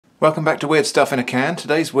Welcome back to Weird Stuff in a Can.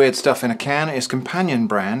 Today's Weird Stuff in a Can is companion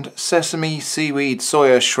brand Sesame, Seaweed,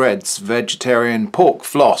 Soya Shreds, Vegetarian Pork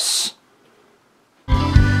Floss.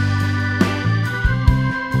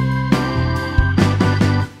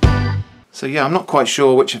 So yeah, I'm not quite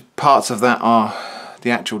sure which parts of that are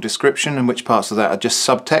the actual description and which parts of that are just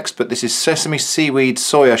subtext, but this is Sesame, Seaweed,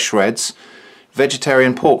 Soya Shreds,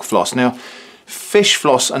 Vegetarian Pork Floss. Now, fish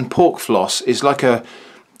floss and pork floss is like a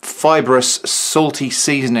fibrous, salty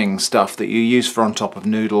seasoning stuff that you use for on top of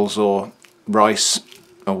noodles or rice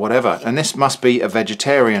or whatever. And this must be a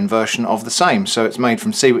vegetarian version of the same. So it's made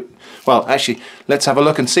from seaweed. Well, actually, let's have a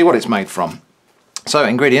look and see what it's made from. So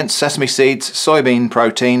ingredients: sesame seeds, soybean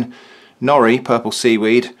protein, nori, purple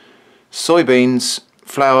seaweed, soybeans,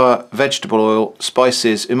 flour, vegetable oil,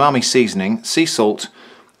 spices, umami seasoning, sea salt,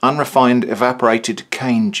 unrefined evaporated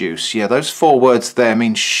cane juice. Yeah, those 4 words there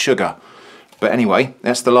mean sugar. But anyway,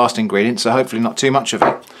 that's the last ingredient, so hopefully not too much of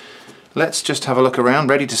it. Let's just have a look around.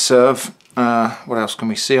 Ready to serve. What else can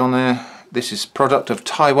we see on there? This is product of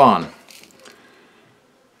Taiwan.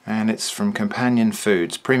 And it's from Companion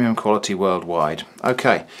Foods, premium quality worldwide.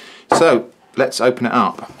 Okay, so let's open it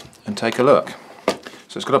up and take a look.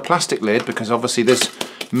 So it's got a plastic lid because obviously there's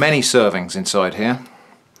many servings inside here.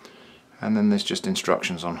 And then there's just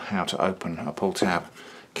instructions on how to open a pull tab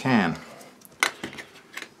can.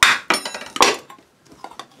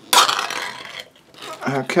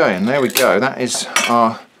 Okay, and there we go. That is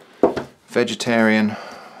our vegetarian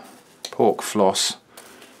pork floss.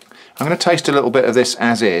 I'm going to taste a little bit of this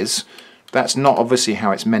as is. That's not obviously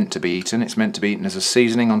how it's meant to be eaten. It's meant to be eaten as a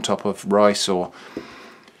seasoning on top of rice or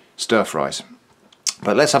stir fries.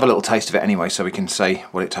 But let's have a little taste of it anyway so we can say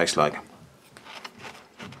what it tastes like.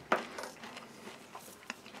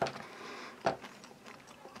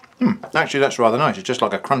 Actually, that's rather nice. It's just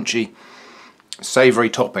like a crunchy, savoury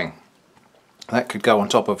topping. That could go on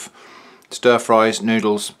top of stir fries,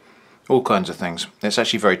 noodles, all kinds of things. It's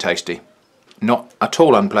actually very tasty. Not at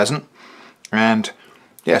all unpleasant. And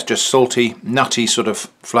yeah, it's just salty, nutty sort of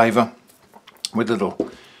flavour with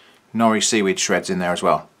little nori seaweed shreds in there as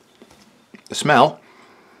well. The smell,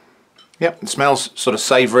 yep, it smells sort of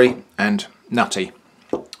savoury and nutty.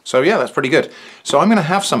 So yeah, that's pretty good. So I'm going to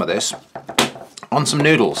have some of this on some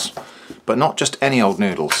noodles, but not just any old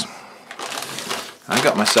noodles. I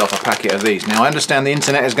got myself a packet of these. Now I understand the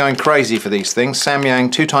internet is going crazy for these things. Samyang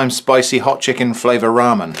 2 times spicy hot chicken flavour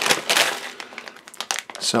ramen.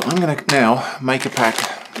 So I'm going to now make a pack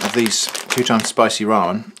of these 2 times spicy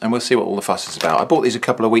ramen and we'll see what all the fuss is about. I bought these a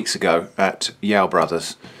couple of weeks ago at Yao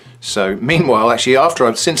Brothers. So meanwhile, actually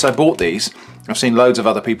since I bought these, I've seen loads of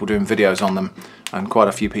other people doing videos on them and quite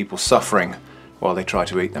a few people suffering while they try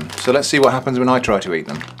to eat them. So let's see what happens when I try to eat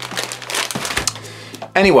them.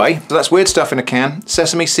 Anyway, so that's Weird Stuff in a Can,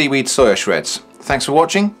 Sesame, Seaweed, Soya Shreds. Thanks for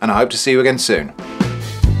watching, and I hope to see you again soon.